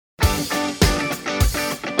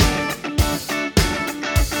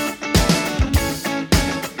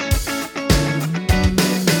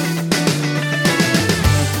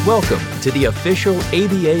Welcome to the official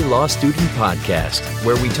ABA Law Student Podcast,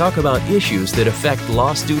 where we talk about issues that affect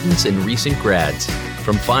law students and recent grads.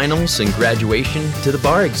 From finals and graduation to the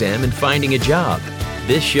bar exam and finding a job,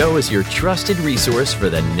 this show is your trusted resource for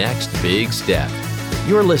the next big step.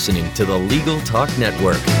 You're listening to the Legal Talk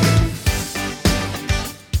Network.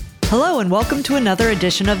 Hello and welcome to another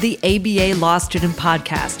edition of the ABA Law Student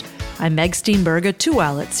Podcast. I'm Meg Steenberg, a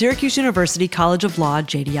 2L at Syracuse University College of Law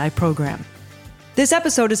JDI program. This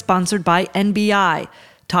episode is sponsored by NBI.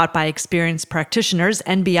 Taught by experienced practitioners,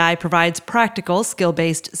 NBI provides practical,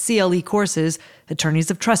 skill-based CLE courses attorneys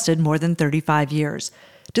have trusted more than 35 years.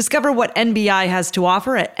 Discover what NBI has to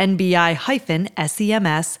offer at nbi-sems.com.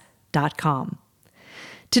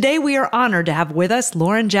 Today, we are honored to have with us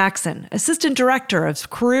Lauren Jackson, Assistant Director of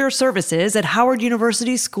Career Services at Howard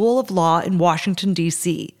University School of Law in Washington,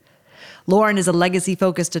 D.C. Lauren is a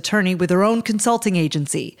legacy-focused attorney with her own consulting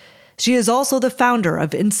agency. She is also the founder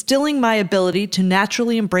of Instilling My Ability to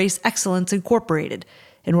Naturally Embrace Excellence Incorporated,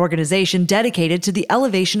 an organization dedicated to the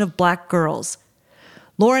elevation of Black girls.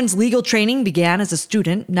 Lauren's legal training began as a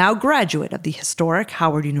student, now graduate of the historic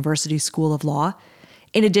Howard University School of Law.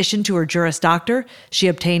 In addition to her Juris Doctor, she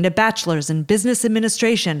obtained a bachelor's in business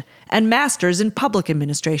administration and master's in public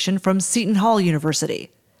administration from Seton Hall University.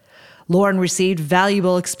 Lauren received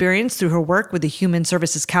valuable experience through her work with the Human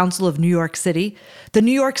Services Council of New York City, the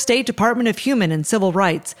New York State Department of Human and Civil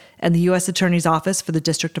Rights, and the U.S. Attorney's Office for the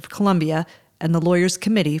District of Columbia, and the Lawyers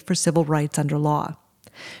Committee for Civil Rights under Law.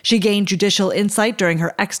 She gained judicial insight during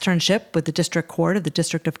her externship with the District Court of the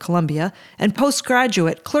District of Columbia and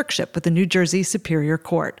postgraduate clerkship with the New Jersey Superior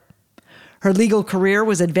Court. Her legal career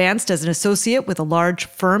was advanced as an associate with a large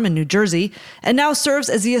firm in New Jersey and now serves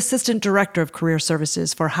as the Assistant Director of Career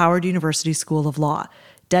Services for Howard University School of Law,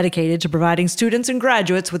 dedicated to providing students and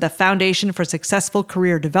graduates with a foundation for successful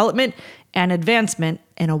career development and advancement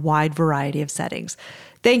in a wide variety of settings.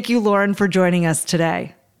 Thank you, Lauren, for joining us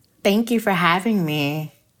today. Thank you for having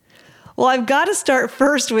me. Well, I've got to start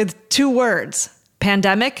first with two words: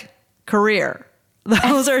 pandemic, career.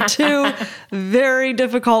 Those are two very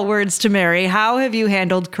difficult words to marry. How have you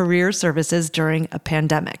handled career services during a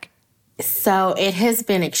pandemic? So it has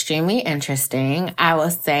been extremely interesting. I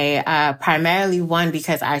will say primarily one,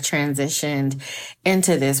 because I transitioned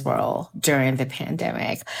into this role during the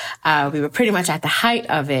pandemic. We were pretty much at the height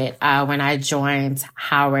of it when I joined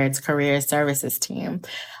Howard's career services team.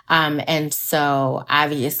 And so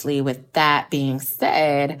obviously with that being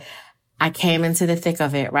said, I came into the thick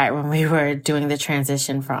of it right when we were doing the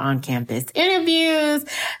transition for on-campus interviews,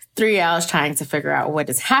 3Ls trying to figure out what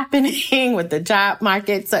is happening with the job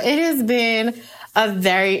market. So it has been a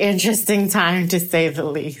very interesting time, to say the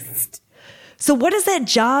least. So what does that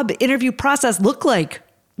job interview process look like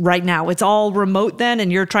right now? It's all remote then,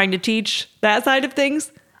 and you're trying to teach that side of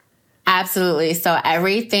things? Absolutely. So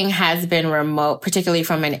everything has been remote, particularly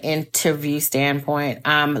from an interview standpoint.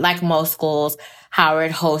 Like most schools,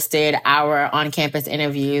 Howard hosted our on-campus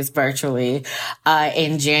interviews virtually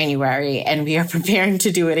in January, and we are preparing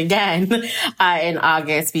to do it again in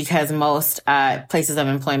August because most places of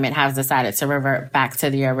employment have decided to revert back to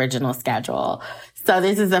the original schedule. So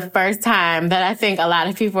this is the first time that I think a lot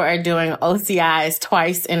of people are doing OCIs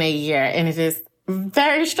twice in a year, and it is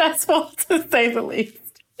very stressful, to say the least.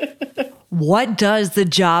 What does the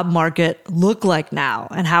job market look like now,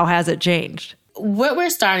 and how has it changed? What we're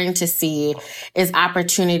starting to see is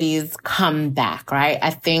opportunities come back, right? I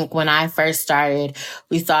think when I first started,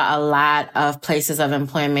 we saw a lot of places of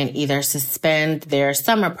employment either suspend their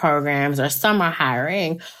summer programs or summer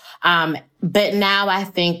hiring. But now I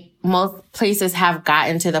think most places have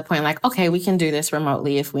gotten to the point like, okay, we can do this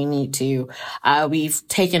remotely if we need to. We've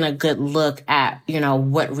taken a good look at,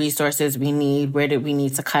 what resources we need, where did we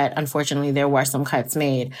need to cut. Unfortunately, there were some cuts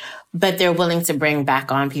made, but they're willing to bring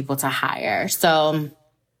back on people to hire. So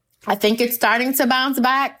I think it's starting to bounce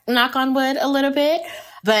back, knock on wood, a little bit.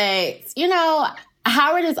 But,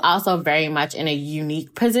 Howard is also very much in a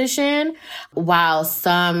unique position. While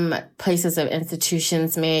some places of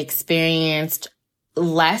institutions may experience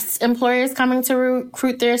less employers coming to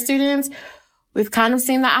recruit their students, we've kind of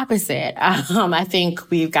seen the opposite. I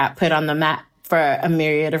think we've got put on the map for a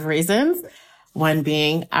myriad of reasons. One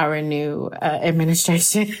being our new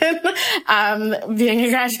administration, being a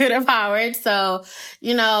graduate of Howard. So,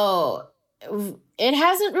 it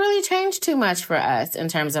hasn't really changed too much for us in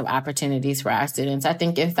terms of opportunities for our students. I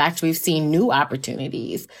think, in fact, we've seen new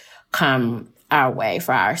opportunities come our way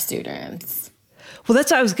for our students. Well,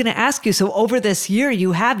 that's what I was going to ask you. So over this year,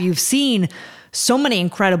 you've seen so many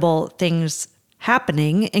incredible things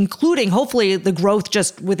happening, including hopefully the growth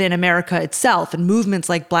just within America itself and movements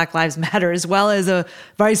like Black Lives Matter, as well as a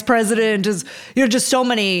vice president, just so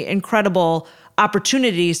many incredible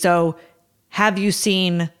opportunities. So have you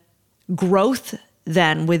seen growth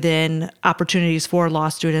then within opportunities for law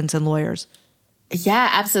students and lawyers? Yeah,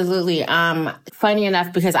 absolutely. Funny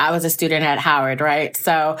enough, because I was a student at Howard, right?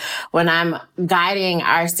 So when I'm guiding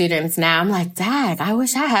our students now, I'm like, dag, I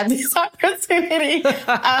wish I had this opportunity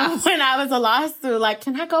when I was a law student. Like,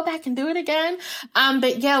 can I go back and do it again?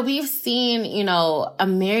 But yeah, we've seen, a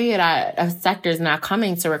myriad of sectors now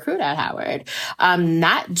coming to recruit at Howard.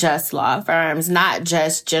 Not just law firms, not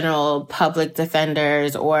just general public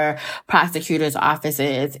defenders or prosecutors'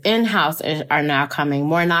 offices. In-house are now coming.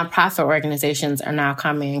 More nonprofit organizations are now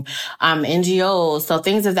coming, NGOs, so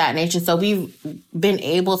things of that nature. So we've been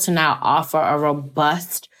able to now offer a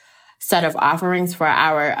robust set of offerings for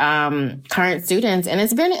our current students. And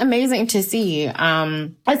it's been amazing to see,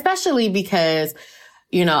 especially because,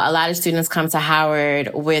 a lot of students come to Howard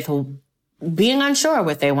with being unsure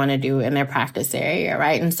what they want to do in their practice area,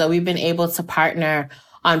 right? And so we've been able to partner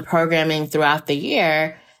on programming throughout the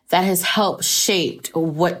year that has helped shape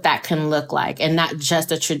what that can look like, and not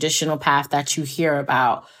just a traditional path that you hear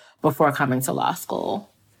about before coming to law school.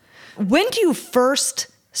 When do you first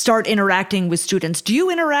start interacting with students? Do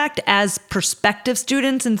you interact as prospective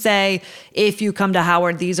students and say, if you come to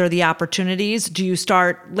Howard, these are the opportunities? Do you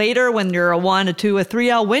start later when you're a 1, a 2, a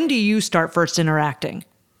 3L? When do you start first interacting?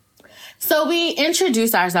 So we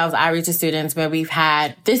introduce ourselves outreach to students, but we've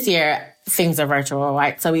had this year, things are virtual,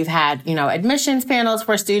 right? So we've had, admissions panels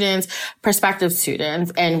for students, prospective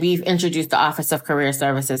students, and we've introduced the Office of Career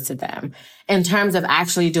Services to them. In terms of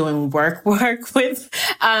actually doing work with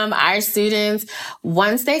our students,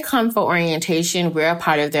 once they come for orientation, we're a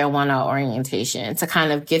part of their 1L orientation to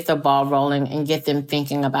kind of get the ball rolling and get them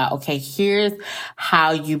thinking about, okay, here's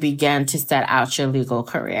how you begin to set out your legal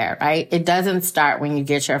career, right? It doesn't start when you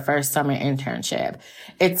get your first summer internship.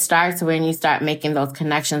 It starts when you start making those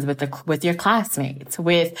connections with your classmates,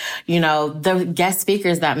 with, the guest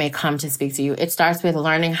speakers that may come to speak to you. It starts with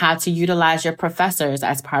learning how to utilize your professors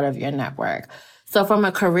as part of your network. So from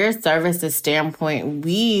a career services standpoint,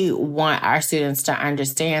 we want our students to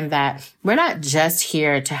understand that we're not just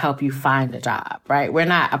here to help you find a job, right? We're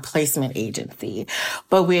not a placement agency,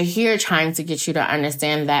 but we're here trying to get you to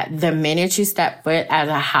understand that the minute you step foot as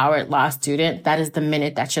a Howard Law student, that is the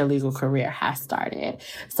minute that your legal career has started.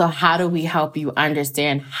 So how do we help you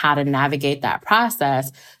understand how to navigate that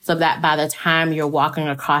process so that by the time you're walking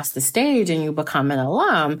across the stage and you become an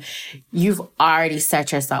alum, you've already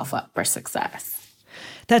set yourself up for success?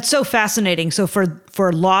 That's so fascinating. So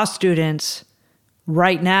for law students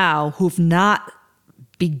right now who've not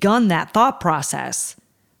begun that thought process,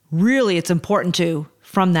 really it's important to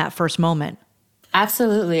from that first moment.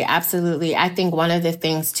 Absolutely. Absolutely. I think one of the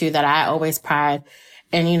things too that I always pride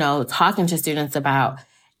in, talking to students about,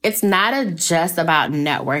 it's not just about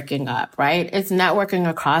networking up, right? It's networking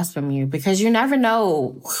across from you, because you never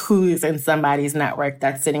know who's in somebody's network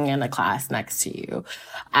that's sitting in a class next to you.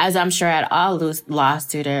 As I'm sure at all law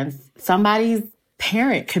students, somebody's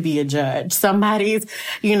parent could be a judge. Somebody's,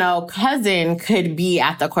 cousin could be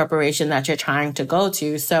at the corporation that you're trying to go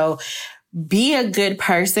to. So be a good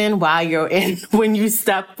person when you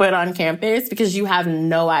step foot on campus, because you have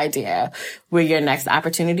no idea where your next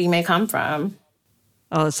opportunity may come from.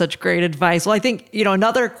 Oh, that's such great advice. Well, I think,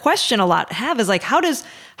 another question a lot have is like, how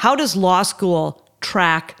does law school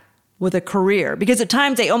track with a career? Because at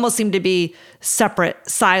times they almost seem to be separate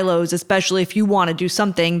silos, especially if you want to do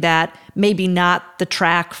something that maybe not the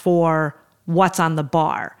track for what's on the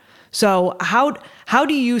bar. So how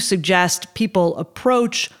do you suggest people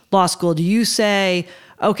approach law school? Do you say,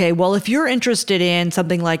 okay, well, if you're interested in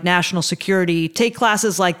something like national security, take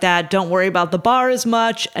classes like that. Don't worry about the bar as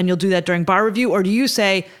much, and you'll do that during bar review? Or do you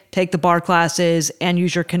say, take the bar classes and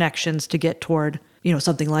use your connections to get toward,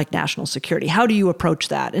 something like national security? How do you approach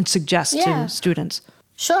that and suggest to students?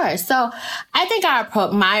 Sure. So I think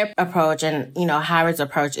my approach and, Howard's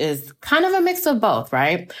approach is kind of a mix of both,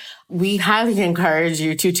 right? We highly encourage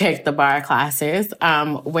you to take the bar classes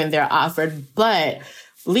when they're offered, but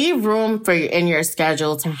leave room in your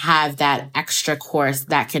schedule to have that extra course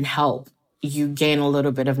that can help you gain a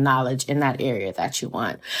little bit of knowledge in that area that you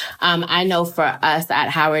want. I know for us at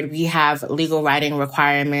Howard, we have legal writing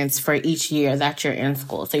requirements for each year that you're in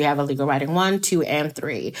school. So you have a legal writing 1, 2, and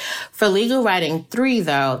 3. For legal writing 3,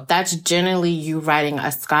 though, that's generally you writing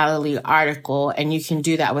a scholarly article, and you can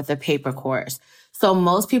do that with a paper course. So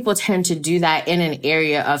most people tend to do that in an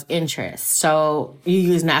area of interest. So you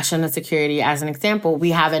use national security as an example.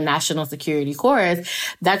 We have a national security course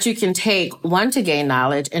that you can take, 1, to gain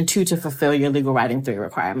knowledge, and 2, to fulfill your legal writing 3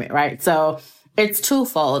 requirement, right? So it's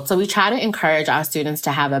twofold. So we try to encourage our students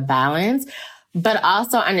to have a balance, but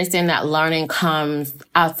also understand that learning comes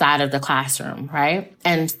outside of the classroom, right?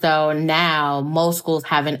 And so now most schools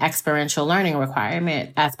have an experiential learning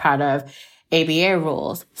requirement as part of ABA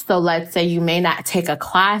rules. So let's say you may not take a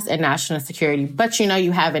class in national security, but you know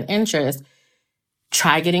you have an interest.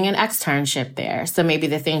 Try getting an externship there. So maybe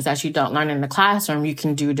the things that you don't learn in the classroom, you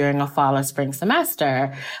can do during a fall or spring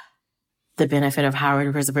semester. The benefit of Howard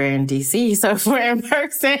because we're in DC. So if we're in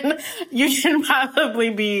person, you can probably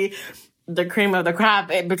be the cream of the crop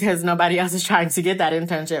because nobody else is trying to get that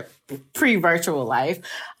internship pre-virtual life.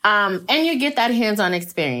 And you get that hands-on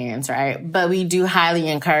experience, right? But we do highly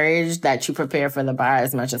encourage that you prepare for the bar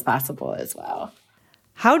as much as possible as well.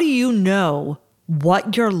 How do you know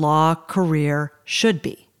what your law career should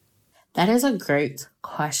be? That is a great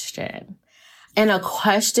question. And a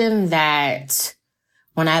question that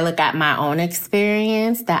when I look at my own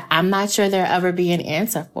experience, that I'm not sure there'll ever be an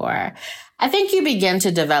answer for. I think you begin to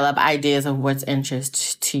develop ideas of what's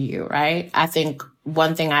interest to you, right? I think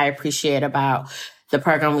one thing I appreciate about the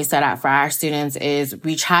program we set out for our students is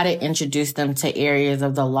we try to introduce them to areas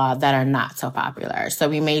of the law that are not so popular. So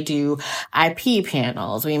we may do IP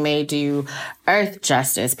panels. We may do earth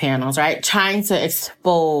justice panels, right? Trying to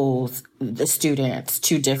expose the students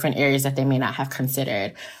to different areas that they may not have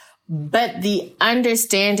considered. But the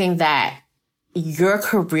understanding that your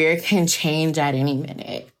career can change at any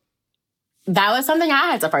minute. That was something I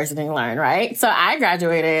had to personally learn, right? So I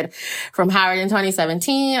graduated from Howard in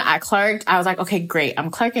 2017. I clerked. I was like, okay, great. I'm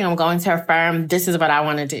clerking. I'm going to a firm. This is what I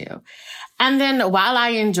want to do. And then while I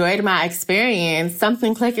enjoyed my experience,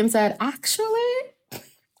 something clicked and said, actually,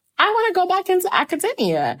 I want to go back into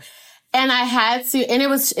academia. And I had to, and it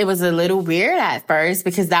was a little weird at first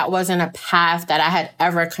because that wasn't a path that I had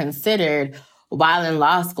ever considered while in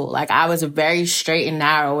law school. Like I was very straight and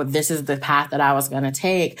narrow. This is the path that I was going to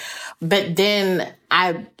take. But then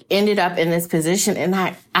I ended up in this position and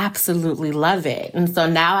I absolutely love it. And so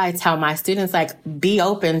now I tell my students, like, be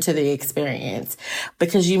open to the experience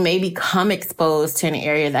because you may become exposed to an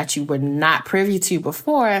area that you were not privy to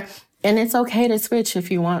before. And it's okay to switch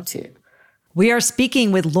if you want to. We are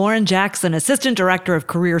speaking with Lauren Jackson, Assistant Director of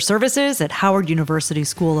Career Services at Howard University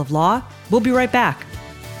School of Law. We'll be right back.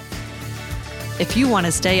 If you want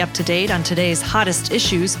to stay up to date on today's hottest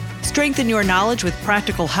issues, strengthen your knowledge with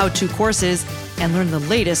practical how-to courses, and learn the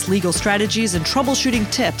latest legal strategies and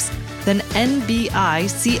troubleshooting tips, then NBI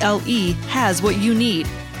CLE has what you need.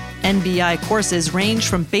 NBI courses range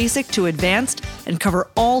from basic to advanced and cover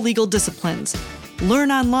all legal disciplines. Learn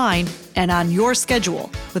online and on your schedule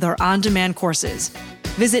with our on-demand courses.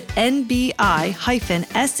 Visit nbi-sems.com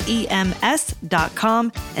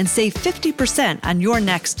and save 50% on your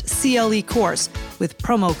next CLE course with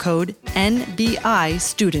promo code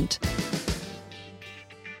NBIStudent.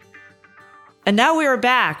 And now we are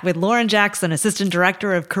back with Lauren Jackson, Assistant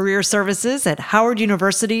Director of Career Services at Howard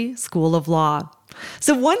University School of Law.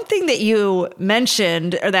 So one thing that you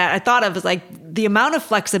mentioned or that I thought of is like the amount of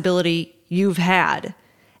flexibility you've had.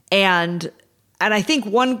 And I think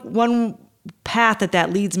one path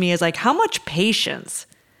that leads me is like, how much patience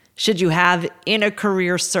should you have in a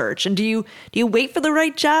career search? And do you wait for the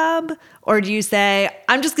right job, or do you say,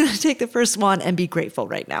 I'm just going to take the first one and be grateful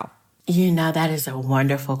right now? You know, that is a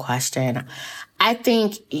wonderful question. I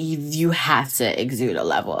think you have to exude a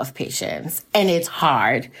level of patience, and it's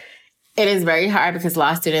hard. It is very hard because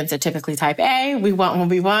law students are typically type A. We want what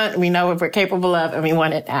we want. We know what we're capable of, and we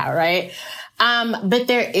want it now, right? But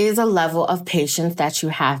there is a level of patience that you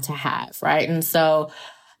have to have, right? And so,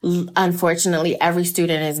 unfortunately, every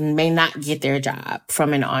student may not get their job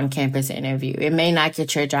from an on-campus interview. It may not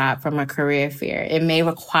get your job from a career fair. It may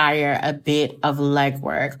require a bit of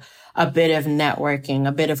legwork, a bit of networking,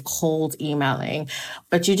 a bit of cold emailing.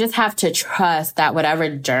 But you just have to trust that whatever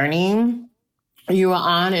journey you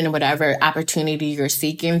are on and whatever opportunity you're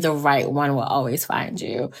seeking, the right one will always find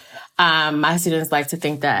you. My students like to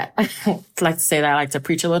think that, like to say that I like to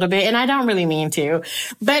preach a little bit, and I don't really mean to,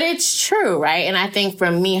 but it's true, right? And I think for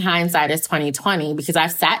me, hindsight is 20/20 because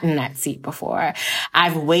I've sat in that seat before.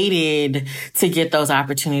 I've waited to get those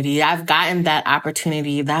opportunities. I've gotten that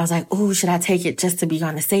opportunity that I was like, oh, should I take it just to be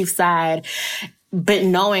on the safe side? But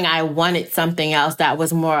knowing I wanted something else that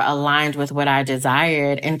was more aligned with what I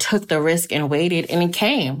desired and took the risk and waited and it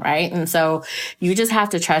came, right? And so you just have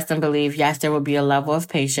to trust and believe, yes, there will be a level of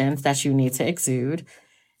patience that you need to exude.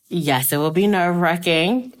 Yes, it will be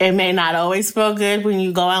nerve-wracking. It may not always feel good when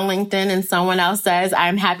you go on LinkedIn and someone else says,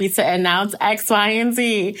 I'm happy to announce X, Y, and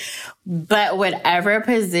Z. But whatever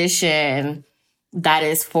position that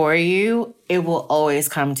is for you, it will always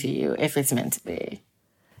come to you if it's meant to be.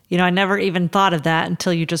 You know, I never even thought of that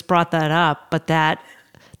until you just brought that up. But that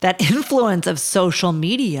influence of social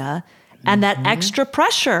media and that extra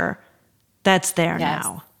pressure that's there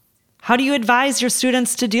now. How do you advise your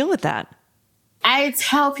students to deal with that? I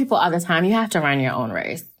tell people all the time, you have to run your own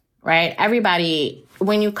race, right? Everybody,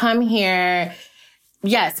 when you come here,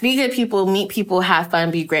 yes, be good people, meet people, have fun,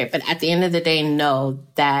 be great. But at the end of the day, know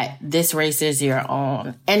that this race is your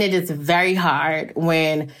own. And it is very hard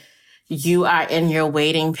when you are in your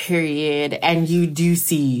waiting period and you do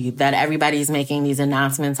see that everybody's making these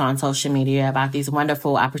announcements on social media about these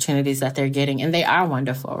wonderful opportunities that they're getting. And they are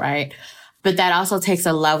wonderful, right? But that also takes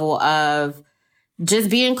a level of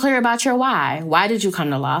just being clear about your why. Why did you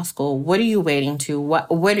come to law school? What are you waiting to?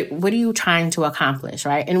 What are you trying to accomplish,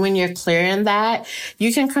 right? And when you're clear in that,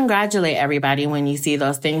 you can congratulate everybody when you see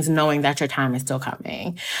those things, knowing that your time is still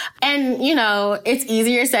coming. And, you know, it's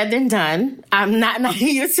easier said than done. I'm not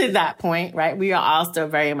naive to that point, right? We are all still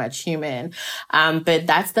very much human. But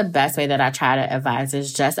that's the best way that I try to advise,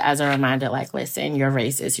 is just as a reminder, like, listen, your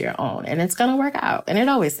race is your own and it's going to work out. And it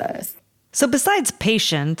always does. So besides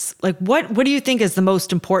patience, like what do you think is the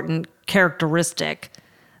most important characteristic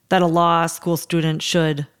that a law school student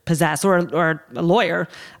should possess, or a lawyer?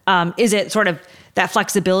 Is it sort of that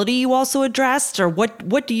flexibility you also addressed, or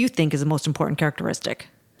what do you think is the most important characteristic?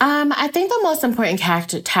 I think the most important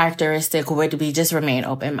characteristic would be just remain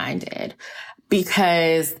open-minded.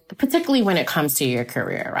 Because particularly when it comes to your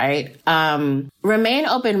career, right? Remain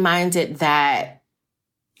open-minded that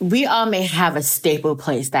we all may have a staple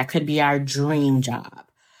place that could be our dream job.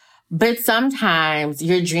 But sometimes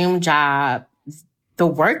your dream job, the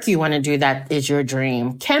work you want to do that is your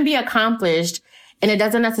dream, can be accomplished, and it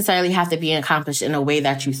doesn't necessarily have to be accomplished in a way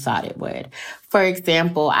that you thought it would. For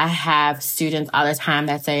example, I have students all the time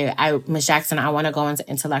that say, Ms. Jackson, I want to go into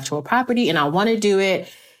intellectual property and I want to do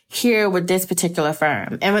it here with this particular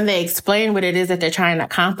firm. And when they explain what it is that they're trying to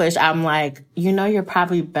accomplish, I'm like, you know, you're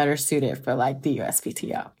probably better suited for like the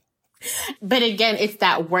USPTO. But again, it's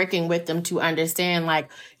that working with them to understand, like,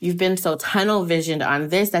 you've been so tunnel visioned on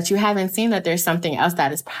this that you haven't seen that there's something else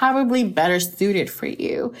that is probably better suited for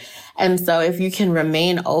you. And so if you can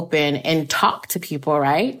remain open and talk to people,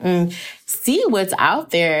 right, and see what's out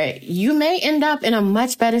there, you may end up in a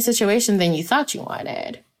much better situation than you thought you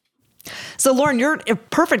wanted. So, Lauren, you're a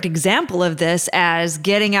perfect example of this, as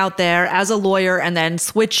getting out there as a lawyer and then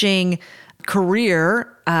switching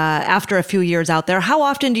career after a few years out there. How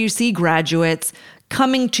often do you see graduates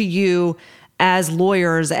coming to you as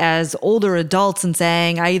lawyers, as older adults, and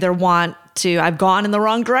saying, I've gone in the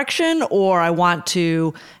wrong direction, or I want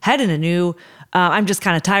to head in a new, I'm just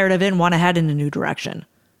kind of tired of it and want to head in a new direction?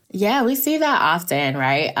 Yeah, we see that often,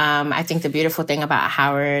 right? I think the beautiful thing about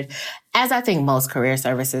Howard, as I think most career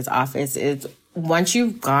services office, is once you're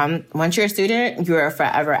a student, you are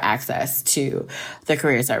forever access to the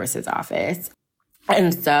career services office.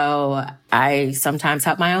 And so I sometimes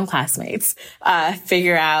help my own classmates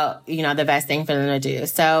figure out, you know, the best thing for them to do.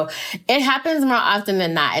 So it happens more often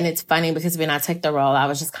than not. And it's funny because when I took the role, I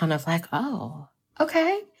was just kind of like, oh,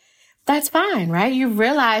 okay. That's fine, right? You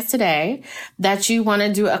realize today that you want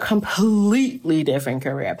to do a completely different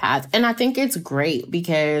career path. And I think it's great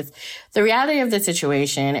because the reality of the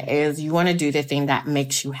situation is you want to do the thing that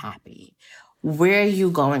makes you happy. Where are you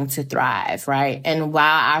going to thrive, right? And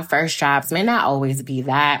while our first jobs may not always be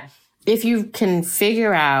that, if you can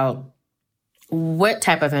figure out what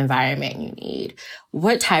type of environment you need,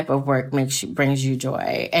 what type of work brings you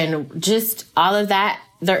joy, and just all of that,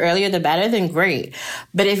 the earlier the better, then great.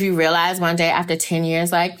 But if you realize one day after 10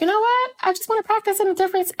 years, like, you know what, I just want to practice in a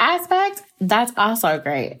different aspect, that's also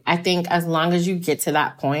great. I think as long as you get to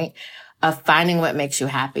that point of finding what makes you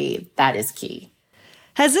happy, that is key.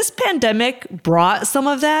 Has this pandemic brought some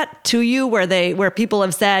of that to you, where people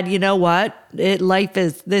have said, you know what,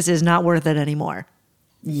 this is not worth it anymore?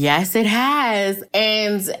 Yes, it has.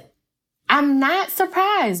 And I'm not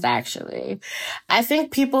surprised, actually. I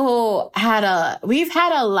think we've had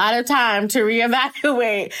a lot of time to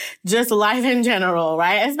reevaluate just life in general,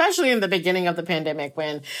 right? Especially in the beginning of the pandemic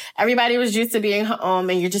when everybody was used to being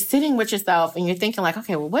home and you're just sitting with yourself and you're thinking like,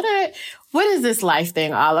 okay, well, what is this life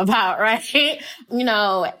thing all about, right? You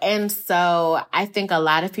know, and so I think a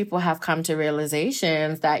lot of people have come to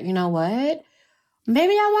realizations that, you know what?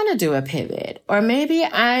 Maybe I want to do a pivot, or maybe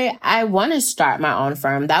I want to start my own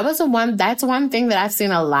firm. That's one thing that I've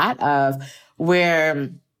seen a lot of,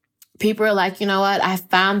 where people are like, you know what? I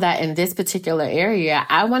found that in this particular area,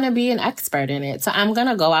 I want to be an expert in it. So I'm going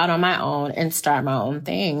to go out on my own and start my own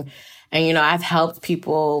thing. And, you know, I've helped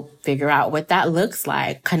people figure out what that looks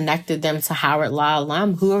like, connected them to Howard Law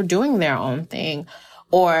alum who are doing their own thing.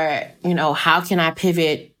 Or, you know, how can I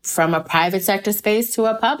pivot from a private sector space to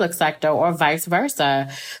a public sector or vice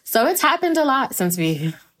versa? So it's happened a lot since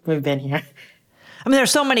we've been here. I mean,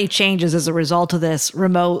 there's so many changes as a result of this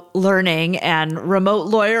remote learning and remote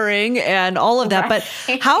lawyering and all of that. Right.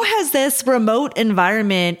 But how has this remote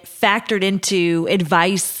environment factored into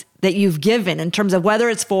advice that you've given in terms of whether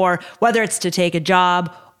it's to take a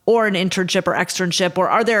job or an internship or externship, or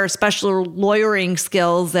are there special lawyering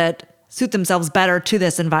skills that suit themselves better to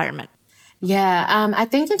this environment? Yeah, I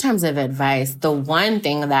think in terms of advice, the one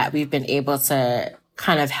thing that we've been able to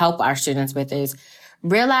kind of help our students with is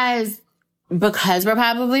realize, because we're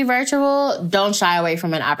probably virtual, don't shy away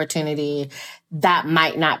from an opportunity that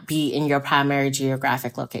might not be in your primary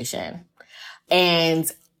geographic location.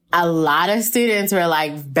 And a lot of students were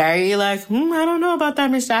like, very like, I don't know about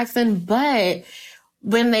that, Ms. Jackson. But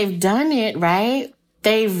when they've done it, right,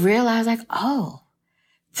 they realize like, oh,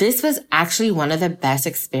 this was actually one of the best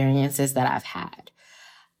experiences that I've had.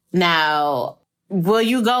 Now, will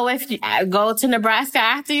you go to Nebraska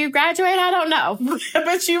after you graduate? I don't know.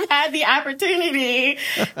 But you've had the opportunity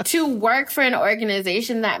to work for an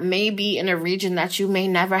organization that may be in a region that you may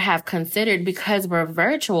never have considered because we're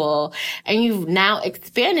virtual, and you've now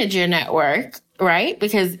expanded your network, right?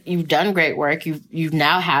 Because you've done great work. You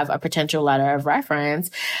now have a potential letter of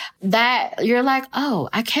reference that you're like, oh,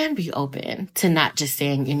 I can be open to not just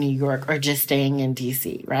staying in New York or just staying in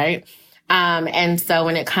DC, right? And so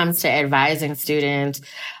when it comes to advising students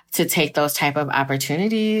to take those type of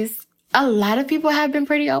opportunities, a lot of people have been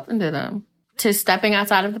pretty open to them, to stepping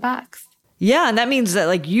outside of the box. Yeah. And that means that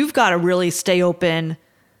like you've got to really stay open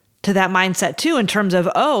to that mindset too, in terms of,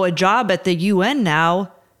 oh, a job at the UN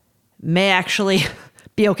now may actually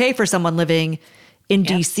be okay for someone living in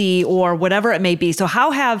DC or whatever it may be. So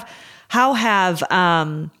how have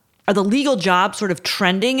are the legal jobs sort of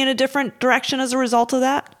trending in a different direction as a result of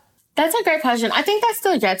that? That's a great question. I think that's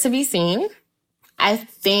still yet to be seen. I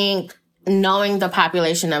think knowing the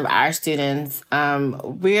population of our students,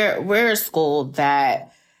 we're a school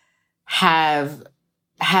that has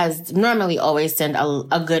normally always sent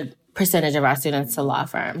a good percentage of our students to law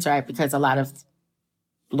firms, right? Because a lot of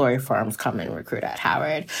lawyer firms come and recruit at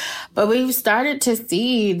Howard. But we've started to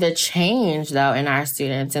see the change, though, in our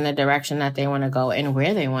students in the direction that they want to go and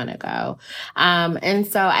where they want to go. And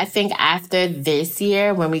so I think after this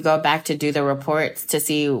year, when we go back to do the reports to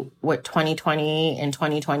see what 2020 and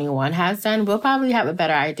 2021 has done, we'll probably have a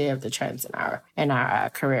better idea of the trends in our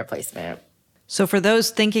career placement. So for those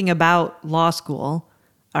thinking about law school,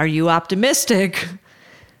 are you optimistic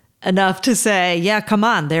enough to say, yeah, come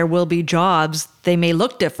on, there will be jobs. They may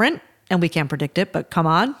look different and we can't predict it, but come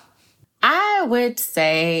on? I would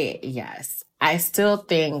say yes. I still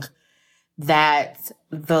think that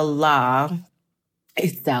the law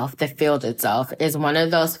itself, the field itself, is one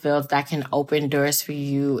of those fields that can open doors for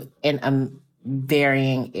you in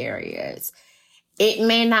varying areas. It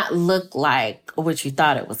may not look like what you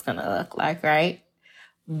thought it was going to look like, right?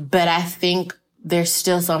 But I think there's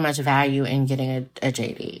still so much value in getting a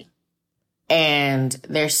JD. And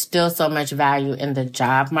there's still so much value in the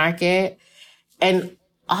job market. And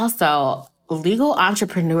also, legal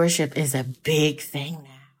entrepreneurship is a big thing now.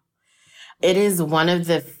 It is one of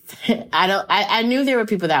the, I knew there were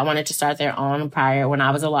people that wanted to start their own prior when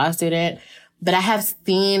I was a law student, but I have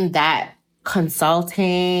seen that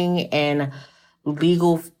consulting and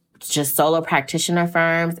legal, just solo practitioner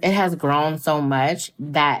firms, it has grown so much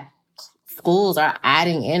that schools are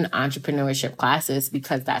adding in entrepreneurship classes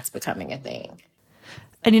because that's becoming a thing.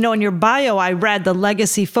 And, you know, in your bio, I read the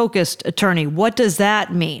legacy-focused attorney. What does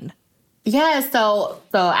that mean? Yeah, so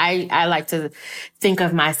I like to think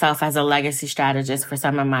of myself as a legacy strategist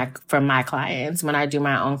for my clients when I do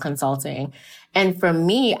my own consulting. And for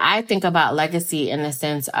me, I think about legacy in the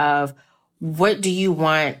sense of, what do you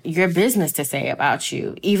want your business to say about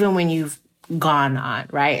you, even when you've gone on,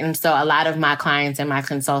 right? And so a lot of my clients in my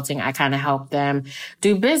consulting, I kind of help them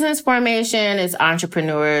do business formation as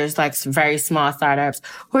entrepreneurs, like some very small startups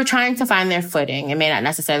who are trying to find their footing and may not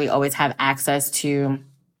necessarily always have access to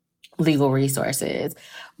legal resources.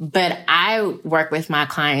 But I work with my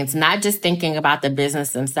clients, not just thinking about the business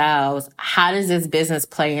themselves. How does this business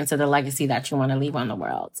play into the legacy that you want to leave on the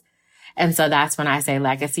world? And so that's when I say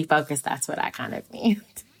legacy focused, that's what I kind of mean.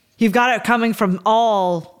 You've got it coming from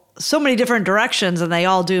all so many different directions, and they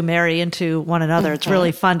all do marry into one another. Mm-hmm. It's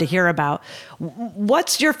really fun to hear about.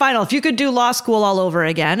 What's your final, if you could do law school all over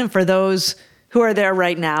again, and for those who are there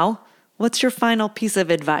right now, what's your final piece of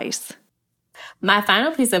advice? My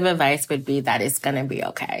final piece of advice would be that it's going to be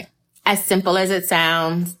okay. As simple as it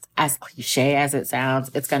sounds, as cliche as it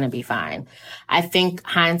sounds, it's going to be fine. I think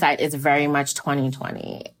hindsight is very much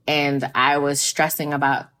 20/20. And I was stressing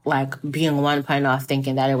about being 1 point off,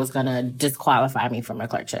 thinking that it was going to disqualify me from a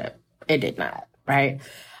clerkship. It did not, right?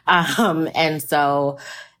 And so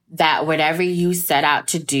that whatever you set out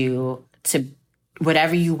to do, to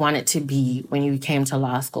whatever you want it to be when you came to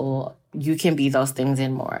law school, you can be those things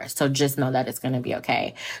and more. So just know that it's going to be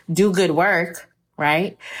okay. Do good work,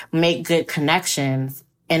 right? Make good connections.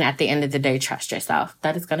 And at the end of the day, trust yourself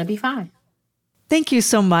that it's going to be fine. Thank you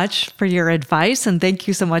so much for your advice. And thank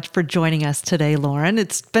you so much for joining us today, Lauren.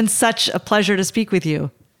 It's been such a pleasure to speak with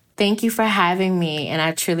you. Thank you for having me. And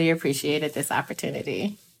I truly appreciated this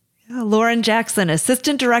opportunity. Lauren Jackson,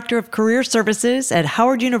 Assistant Director of Career Services at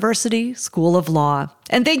Howard University School of Law.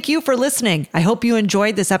 And thank you for listening. I hope you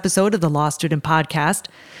enjoyed this episode of the Law Student Podcast.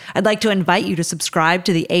 I'd like to invite you to subscribe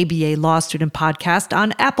to the ABA Law Student Podcast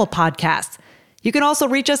on Apple Podcasts. You can also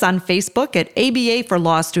reach us on Facebook at ABA for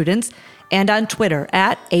Law Students and on Twitter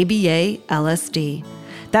at ABALSD.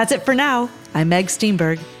 That's it for now. I'm Meg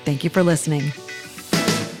Steenberg. Thank you for listening.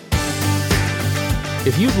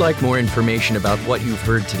 If you'd like more information about what you've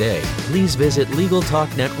heard today, please visit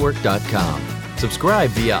LegalTalkNetwork.com. Subscribe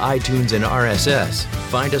via iTunes and RSS.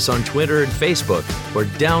 Find us on Twitter and Facebook, or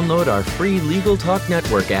download our free Legal Talk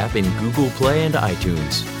Network app in Google Play and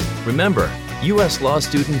iTunes. Remember, U.S. law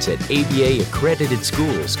students at ABA-accredited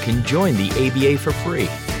schools can join the ABA for free.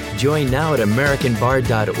 Join now at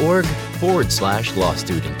AmericanBar.org/law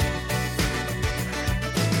student.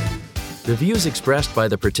 The views expressed by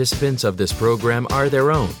the participants of this program are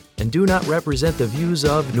their own and do not represent the views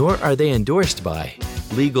of, nor are they endorsed by,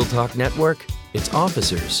 Legal Talk Network, its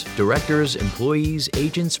officers, directors, employees,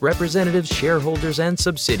 agents, representatives, shareholders, and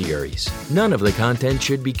subsidiaries. None of the content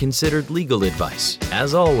should be considered legal advice.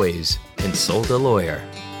 As always, consult a lawyer.